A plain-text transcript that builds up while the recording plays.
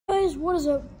guys, what is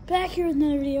up? Back here with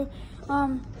another video.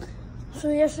 So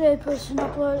yesterday I posted an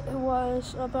upload. It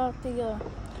was about the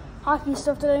hockey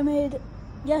stuff that I made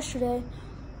yesterday,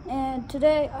 and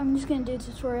today I'm just gonna do a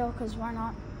tutorial because why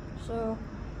not? So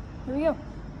here we go.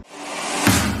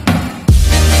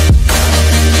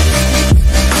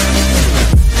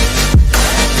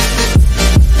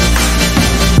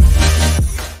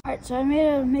 Alright, so I made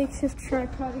a makeshift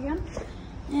tripod again,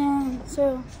 and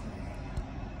so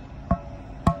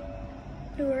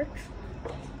it works.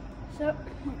 So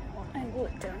angle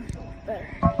it down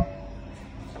better.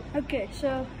 Okay,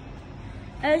 so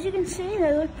as you can see,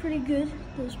 they look pretty good.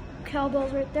 Those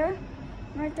cowbells right there.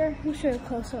 We'll show you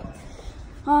close up.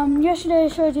 Yesterday I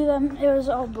showed you them. It was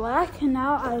all black, and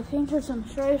now I painted some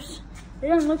stripes. They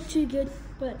don't look too good,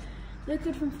 but look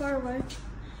good from far away.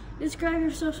 Just grab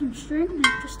yourself some string and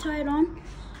just tie it on.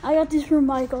 I got these from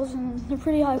Michael's, and they're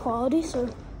pretty high quality, so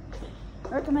I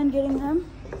recommend getting them.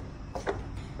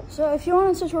 So if you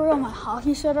want a tutorial on my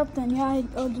hockey setup, then yeah,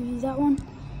 I'll give you that one.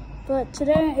 But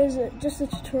today is just a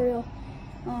tutorial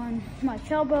on my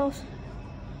cowbells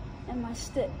and my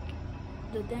stick,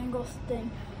 the dangle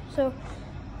thing. So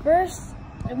first,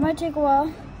 it might take a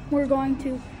while. We're going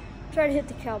to try to hit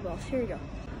the cowbells. Here we go. All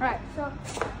right, so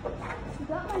I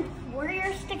got my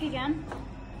warrior stick again.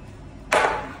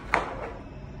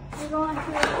 We're going to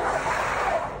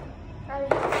try to hit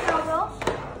the cowbells.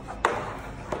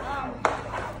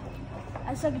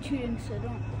 I suck at shooting, so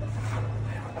don't.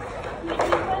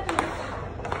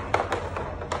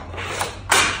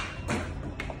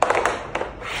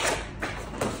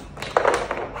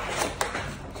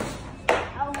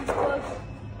 That one's close.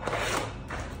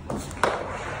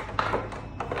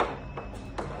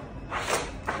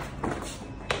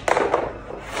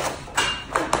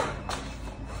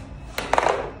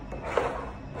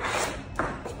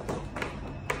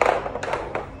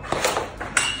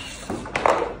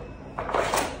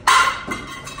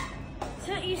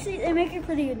 You see, they make a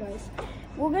pretty good noise.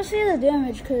 We'll go see the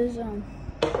damage because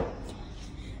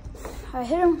I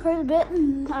hit them quite a bit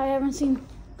and I haven't seen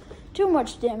too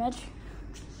much damage.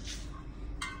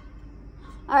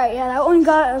 Alright, yeah, that one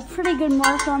got a pretty good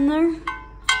mark on there.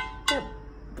 That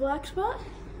black spot.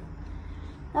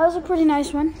 That was a pretty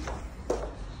nice one.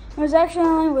 It was actually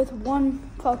only with one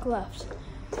puck left.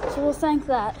 So we'll thank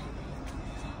that.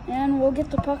 And we'll get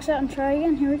the pucks out and try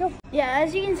again. Here we go. Yeah,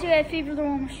 as you can see, I favored the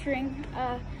one with string.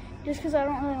 Just because I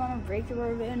don't really want to break the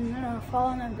rubber band and then fall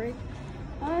and then break.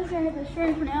 I'm just going to hit the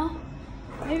string for now.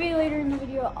 Maybe later in the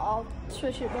video I'll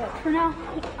switch it, but for now,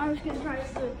 I'm just going to try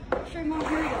the string on.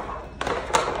 Here we go.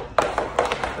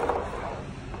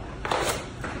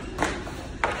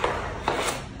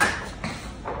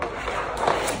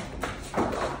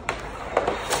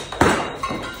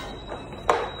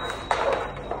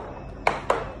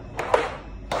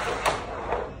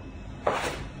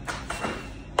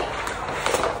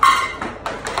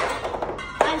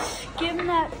 Give him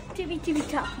that tippy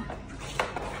top.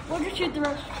 We'll just shoot the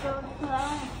rest of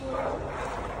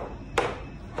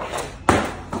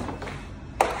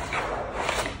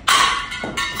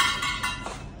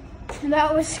and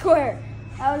that was square.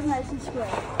 That was nice and square.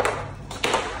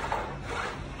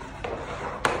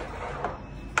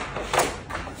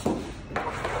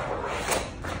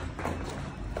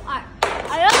 Alright,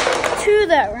 I got 2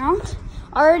 that round.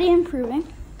 Already improving.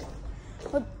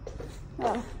 But,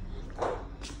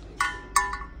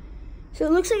 so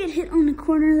it looks like it hit on the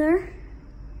corner there.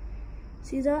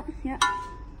 See that? Yeah.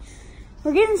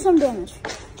 We're getting some damage.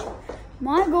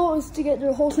 My goal is to get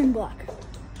the whole thing black.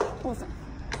 Whole thing.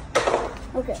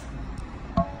 Okay.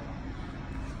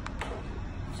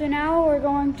 So now we're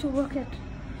going to look at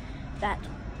that.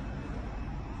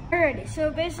 Alrighty,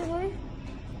 so basically,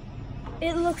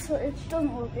 it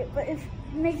doesn't look it, but it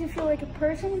makes it feel like a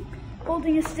person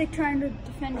holding a stick trying to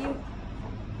defend you.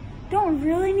 Don't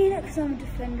really need it because I'm a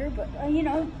defender, but you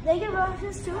know, they get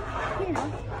bonuses too, you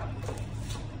know.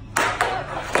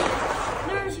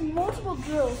 There's multiple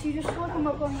drills. You just look them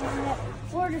up on the internet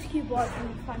or just keep watching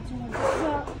and find someone to do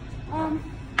that.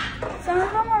 Some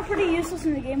of them are pretty useless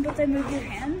in the game, but they move your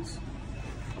hands.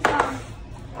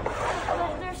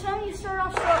 There's some you start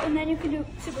off slow and then you can do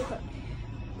super quick.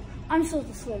 I'm still at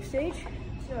the slow stage.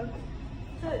 So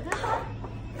this one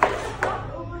is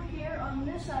over here on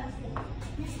this side of the thing.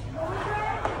 You over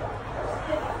there,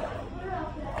 stick, put it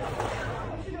up there,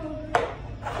 push it over,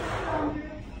 push it under,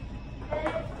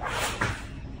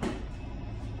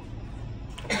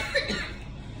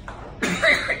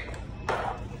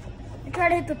 and try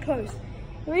to hit the post.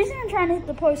 The reason I'm trying to hit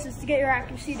the post is to get your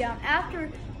accuracy down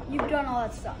after you've done all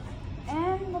that stuff.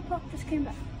 And the puck just came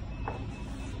back.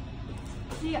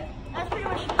 So yeah, that's pretty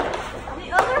much it.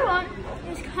 The other one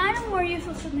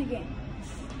listed in the game.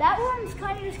 That one's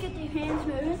kind of just get your hands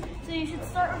moving, so you should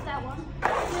start with that one.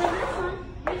 And then this one,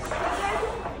 you just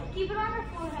keep it on your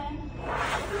forehand,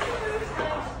 push it through his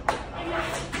legs, and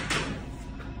just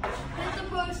hit the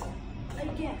post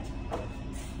again.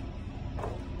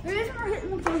 The reason we're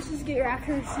hitting the post is to get your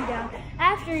accuracy down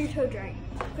after your toe drag.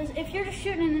 Because if you're just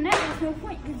shooting in the net, there's no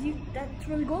point, because that's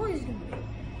where the goalie is going to be.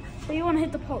 So you want to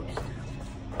hit the post.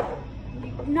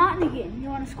 Not in the game, you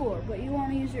want to score, but you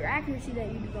want to use your accuracy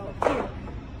that you developed here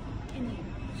in the game.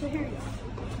 So here we go.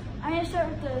 I'm going to start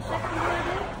with the second one I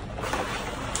did.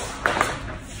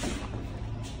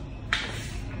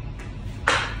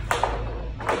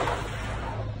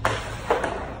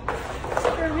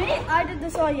 For me, I did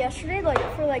this all yesterday,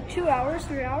 for 2 hours,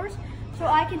 3 hours, so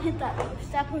I can hit that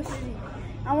post. That post is easy.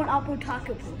 I want Oppo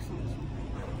taco post on this one.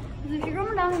 Because if you're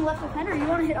coming down on left defender, you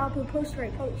want to hit Oppo post,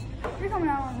 right post. If you're coming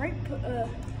down on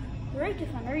right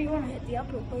defender, you want to hit the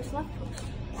Oppo post, left post.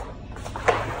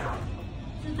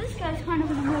 So this guy's kind of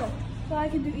in the middle, so I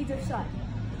can do either side.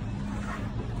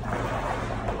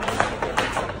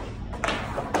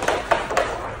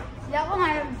 That one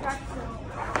I haven't practiced at all.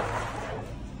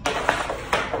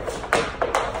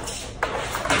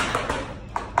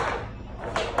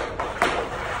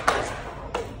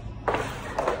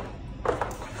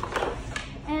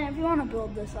 If you want to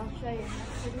build this, I'll show you in the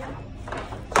next video.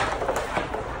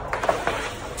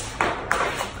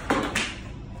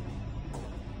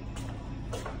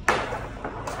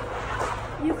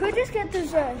 You could just get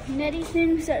those netty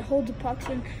things that hold the pucks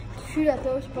and shoot at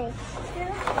those, but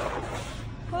yeah,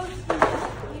 post is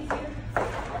easier.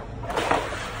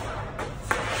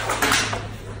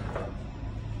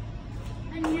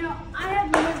 And you know, I have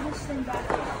moved this thing back,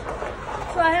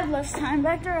 so I have less time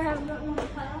back there. I have that one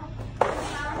pile.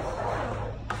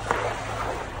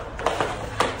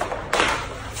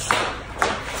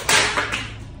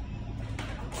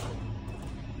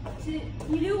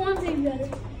 You do one thing better.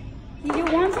 You do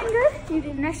one thing good, you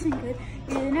do the next thing good,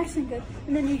 you do the next thing good,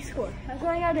 and then you score. That's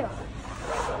what I gotta do.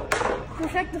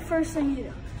 Perfect the first thing you do.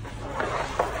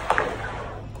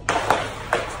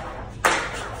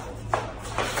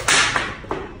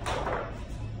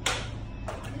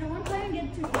 You don't want to try and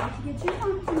get too fast. You get too fast,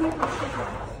 you make it stick.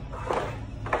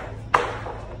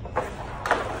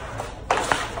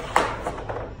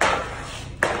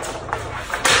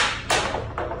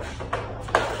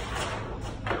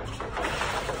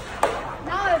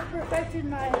 Perfected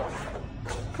my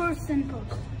post and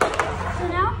post. So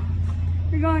now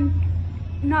we're going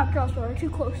not crossbar, too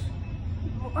close.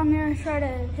 I'm gonna try to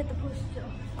hit the post still.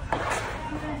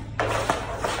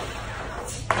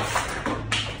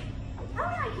 How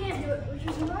I can't do it, which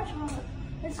is much harder.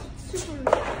 It's super.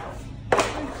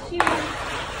 Let's see what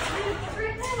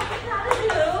how to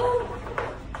do.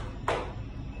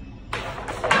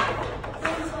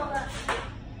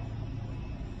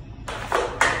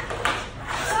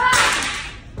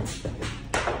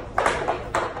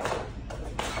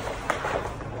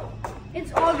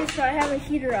 It's August, so I have a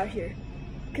heater out here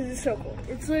because it's so cold.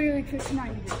 It's literally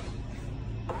 59 degrees.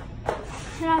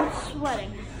 And I'm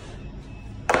sweating.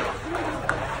 Oh,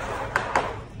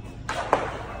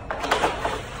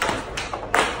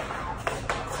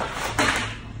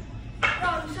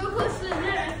 I'm so close to the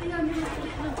net, I think I'm going to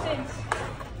hit in the face.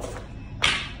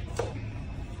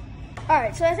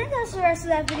 Alright, so I think that's the rest of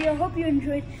that video. Hope you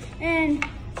enjoyed. And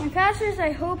my passers,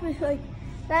 I hope it's like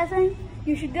that thing.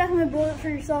 You should definitely build it for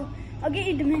yourself. I'll get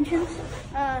you dimensions,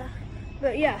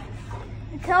 but yeah.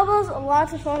 The cowbell's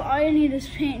lots of fun. All you need is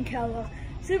paint and cowbell.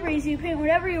 Super easy. You paint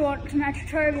whatever you want to match your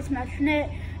targets, match your net,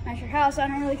 match your house. I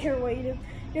don't really care what you do.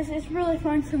 It's really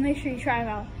fun, so make sure you try them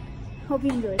out. Hope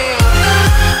you enjoyed.